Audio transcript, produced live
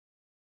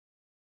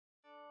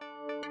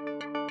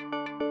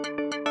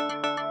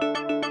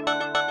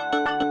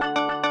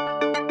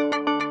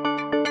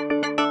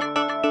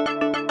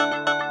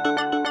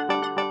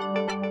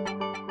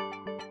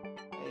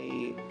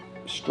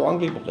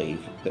strongly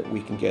believe that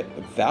we can get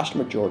the vast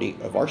majority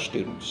of our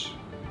students,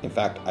 in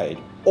fact, I'd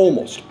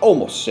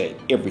almost say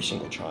every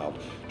single child,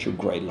 to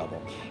grade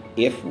level,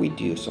 if we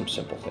do some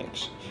simple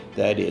things.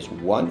 That is,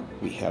 one,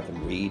 we have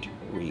them read,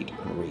 read,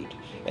 and read.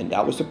 And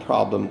that was the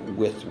problem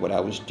with what I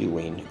was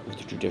doing with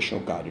the traditional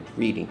guided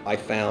reading. I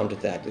found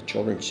that the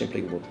children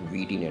simply weren't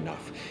reading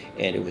enough,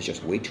 and it was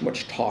just way too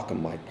much talk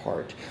on my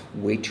part,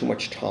 way too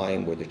much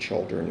time where the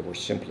children were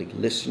simply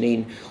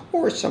listening,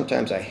 or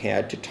sometimes I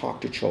had to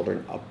talk to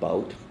children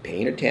about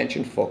paying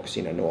attention,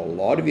 focusing. I know a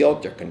lot of you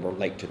out there can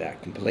relate to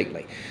that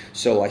completely.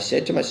 So I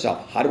said to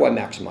myself, how do I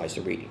maximize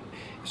the reading?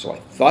 So I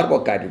thought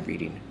about guided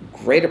reading,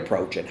 great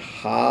approach, and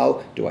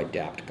how do I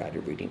adapt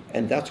guided reading?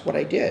 And that's what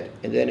I did.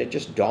 And then it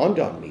just dawned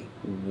on me,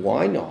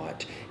 why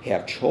not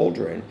have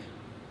children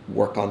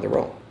work on their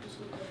own?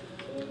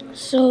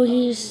 So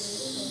he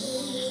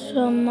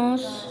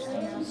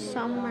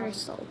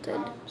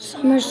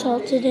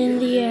somersaulted in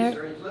the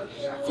air,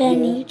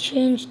 then he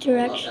changed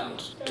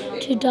directions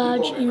to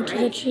dodge into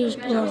the trees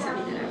below.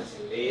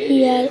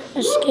 He had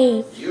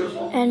escaped,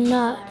 and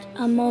not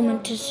a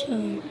moment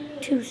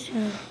too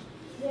soon.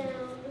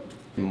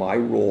 My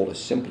role is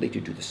simply to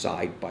do the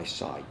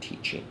side-by-side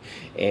teaching,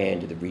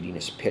 and the reading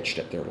is pitched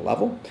at their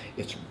level.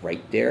 It's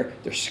right there.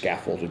 They're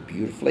scaffolded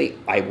beautifully.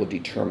 I will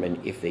determine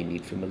if they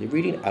need familiar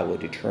reading. I will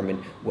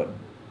determine what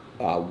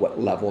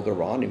level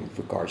they're on in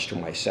regards to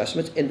my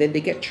assessments, and then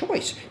they get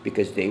choice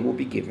because they will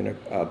be given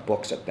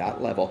books at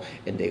that level,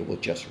 and they will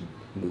just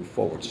move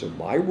forward. So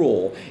my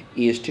role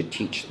is to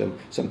teach them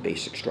some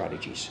basic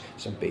strategies,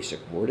 some basic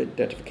word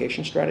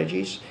identification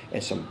strategies,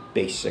 and some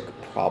basic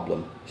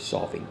problem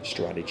solving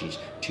strategies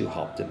to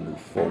help them move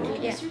forward.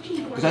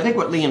 Because I think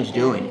what Liam's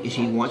doing is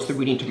he wants the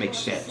reading to make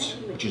sense,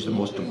 which is the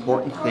most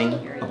important thing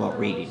about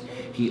reading.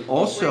 He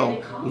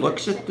also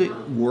looks at the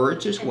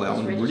words as well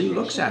and really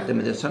looks at them,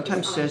 and then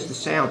sometimes says the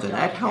sounds, and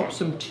that helps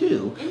him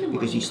too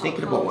because he's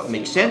thinking about what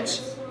makes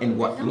sense and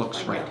what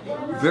looks right.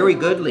 Very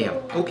good,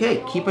 Liam.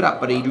 Okay, keep it up,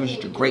 but you're doing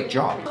such a great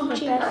job. The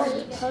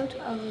best part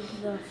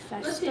of the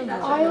festival.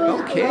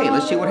 Okay,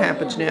 let's see what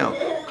happens now.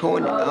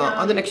 Cohen,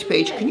 on the next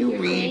page, can you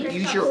read?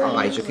 Use your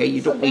eyes, okay?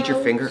 You don't need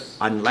your finger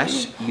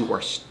unless you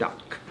are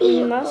stuck.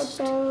 We must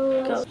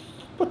go.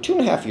 About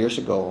 2.5 years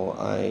ago,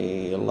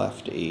 I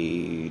left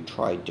a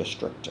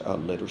tri-district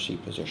literacy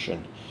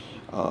position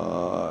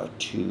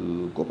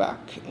to go back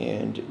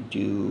and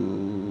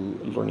do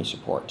learning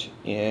support.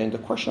 And the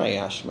question I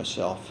asked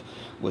myself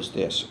was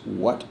this: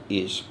 what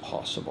is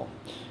possible?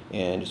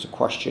 And it's a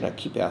question I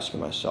keep asking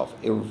myself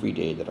every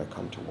day that I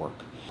come to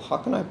work. How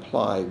can I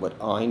apply what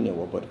I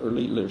know about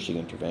early literacy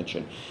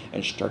intervention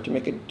and start to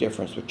make a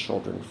difference with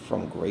children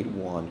from grade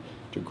 1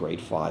 to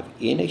grade 5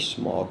 in a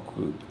small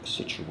group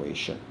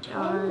situation?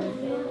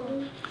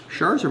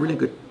 Char is a really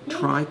good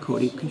try,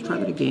 Cody. Can you try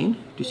that again? Do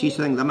you see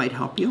something that might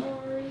help you?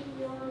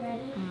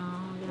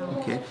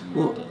 Okay,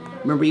 well,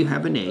 remember you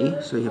have an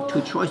A, so you have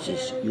two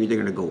choices. You're either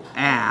going to go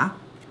A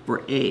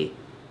or A.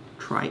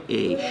 Try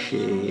A.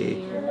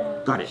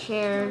 Share. Got it.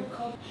 Share.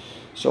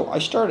 So I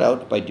start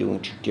out by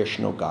doing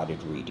traditional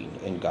guided reading,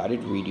 and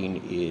guided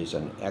reading is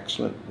an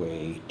excellent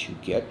way to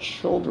get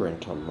children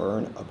to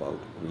learn about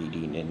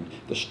reading and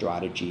the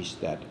strategies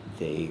that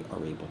they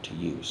are able to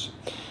use.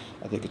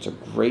 I think it's a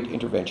great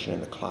intervention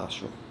in the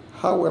classroom.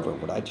 However,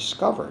 what I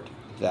discovered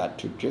that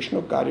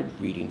traditional guided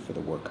reading for the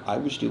work I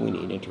was doing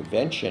in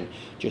intervention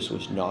just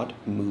was not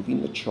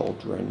moving the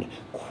children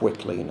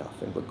quickly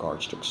enough in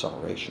regards to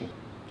acceleration.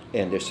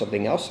 And there's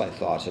something else I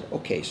thought. I said,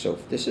 okay, so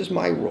if this is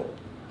my role,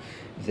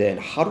 then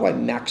how do I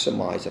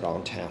maximize that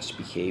on-task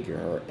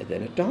behavior? And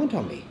then it dawned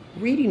on me,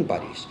 reading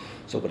buddies.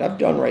 So what I've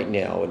done right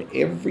now in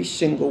every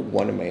single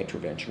one of my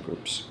intervention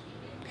groups,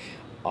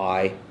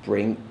 I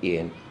bring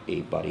in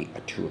a buddy,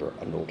 a tutor,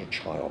 an older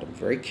child. I'm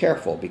very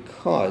careful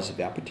because if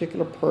that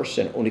particular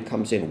person only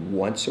comes in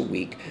once a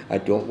week, I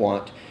don't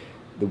want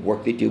the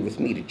work they do with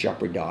me to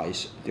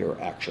jeopardize their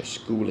actual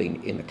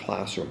schooling in the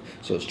classroom.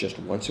 So it's just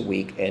once a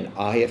week, and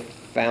I have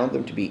found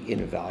them to be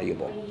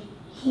invaluable.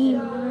 He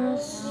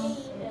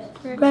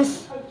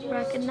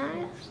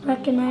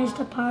recognized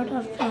a part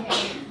of the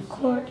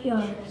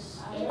courtside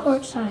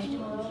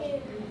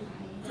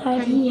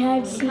that he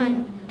had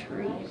seen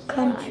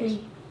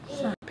countryside.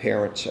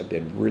 Parents have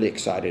been really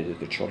excited that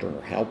the children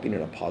are helping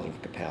in a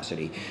positive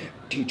capacity.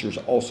 Teachers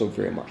also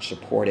very much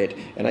support it,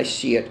 and I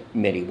see it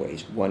many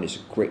ways. One is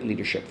great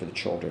leadership for the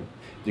children.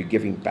 They're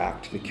giving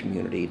back to the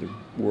community. The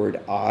word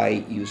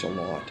I use a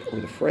lot, or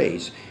the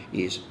phrase,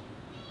 is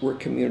we're a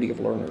community of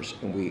learners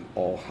and we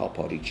all help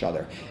out each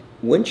other.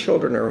 When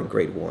children are in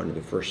grade 1,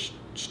 they're first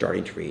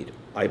starting to read,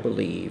 I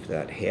believe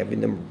that having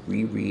them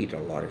reread a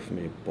lot of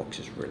familiar books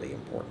is really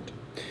important.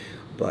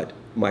 But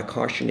my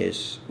caution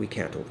is we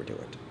can't overdo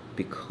it,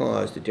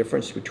 because the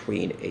difference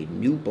between a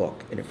new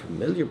book and a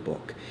familiar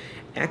book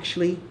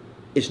actually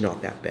is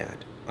not that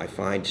bad. I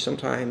find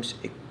sometimes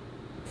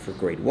for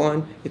grade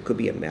 1, it could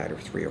be a matter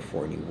of 3 or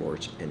 4 new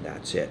words, and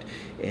that's it.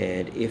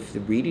 And if the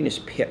reading is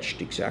pitched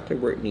exactly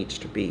where it needs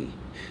to be,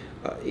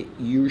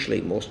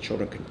 usually most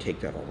children can take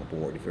that on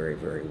board very,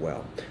 very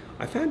well.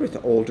 I found with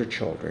the older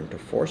children, to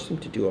force them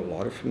to do a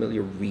lot of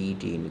familiar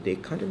reading, they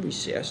kind of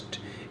resist.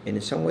 And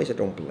in some ways, I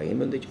don't blame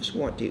them. They just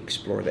want to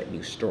explore that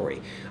new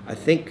story. I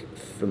think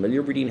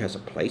familiar reading has a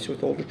place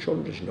with older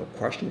children. There's no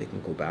question. They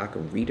can go back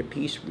and read a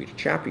piece, read a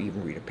chapter,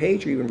 even read a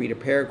page, or even read a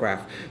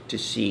paragraph to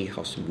see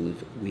how smooth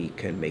we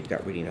can make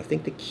that reading. I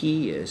think the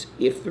key is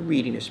if the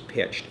reading is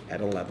pitched at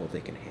a level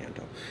they can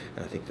handle.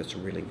 And I think that's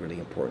really, really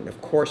important.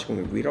 Of course, when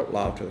we read out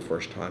loud for the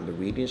first time, the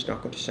reading is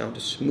not going to sound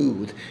as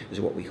smooth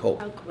as what we hope.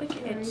 How quick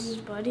it's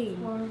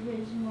budding.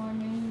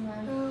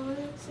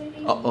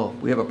 Uh-oh,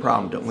 we have a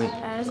problem, don't we?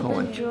 As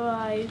they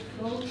drove,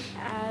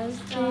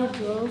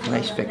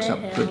 Nice fix up,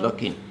 good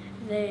looking.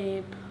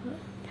 They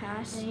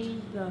passed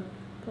the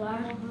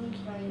black.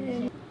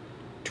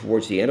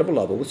 Towards the end of a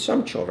level with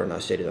some children, I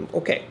say to them,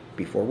 okay,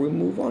 before we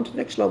move on to the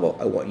next level,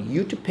 I want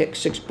you to pick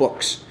 6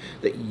 books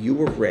that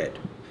you have read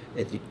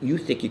and that you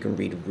think you can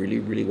read really,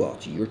 really well.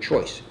 It's your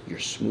choice, your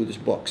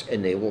smoothest books,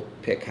 and they will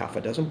pick half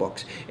a dozen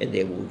books and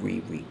they will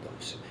reread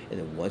those. And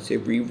then once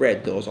they've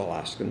reread those, I'll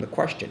ask them the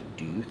question,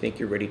 do you think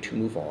you're ready to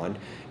move on?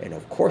 And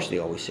of course, they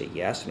always say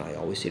yes, and I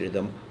always say to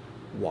them,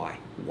 why?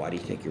 Why do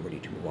you think you're ready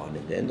to move on?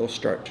 And then they'll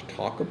start to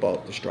talk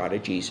about the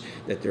strategies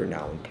that they're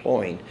now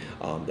employing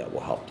that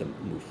will help them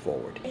move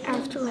forward.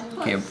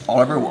 Okay,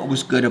 Oliver, what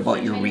was good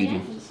about your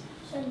reading?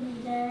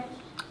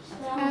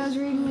 I was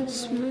reading it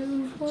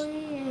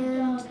smoothly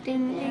and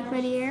didn't make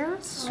many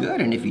errors. Good,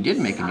 and if you did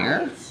make an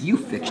error, you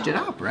fixed it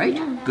up, right?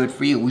 Good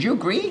for you. Would you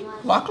agree,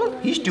 Lachlan?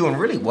 He's doing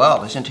really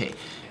well, isn't he?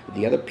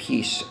 The other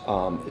piece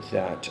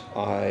that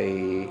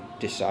I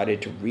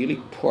decided to really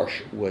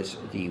push was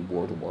the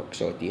word work.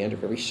 So at the end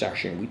of every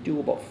session, we do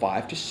about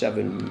 5 to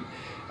 7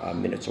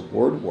 minutes of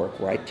word work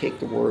where I take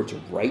the words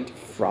right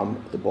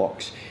from the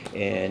books.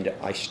 And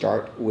I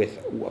start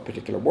with a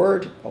particular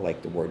word, I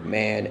like the word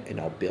man, and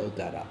I'll build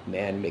that up.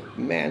 Man, make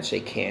man say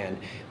can,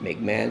 make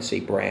man say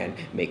brand,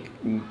 make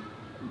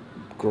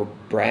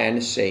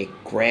brand say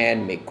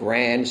grand, make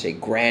grand say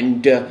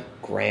grandmother.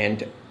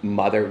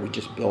 We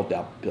just build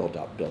up, build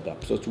up, build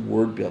up. So it's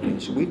word building.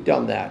 So we've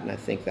done that, and I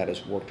think that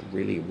has worked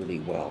really, really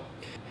well.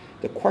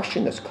 The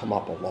question that's come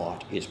up a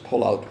lot is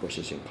pull out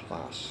versus in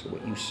class. So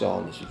what you saw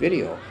in this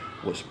video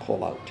was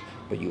pull out,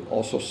 but you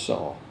also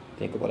saw,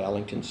 think about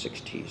Ellington's 6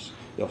 T's.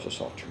 You also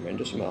saw a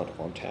tremendous amount of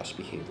on-task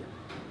behavior.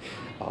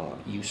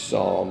 You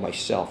saw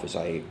myself as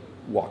I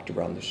walked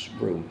around this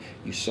room.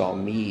 You saw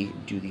me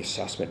do the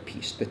assessment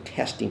piece, the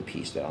testing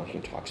piece that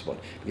Ellington talks about.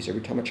 Because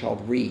every time a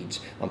child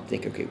reads, I'm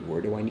thinking, okay,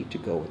 where do I need to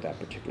go with that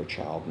particular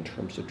child in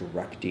terms of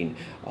directing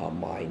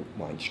my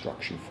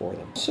instruction for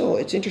them? So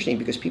it's interesting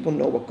because people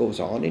know what goes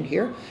on in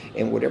here,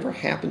 and whatever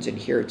happens in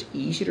here, it's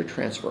easy to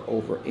transfer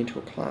over into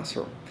a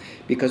classroom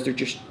because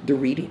they're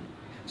reading.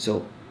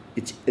 So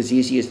it's as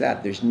easy as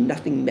that. There's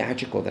nothing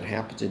magical that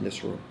happens in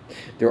this room.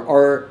 There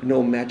are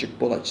no magic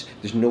bullets.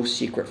 There's no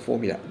secret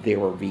formula. They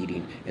are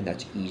reading, and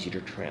that's easy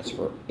to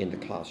transfer in the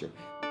classroom.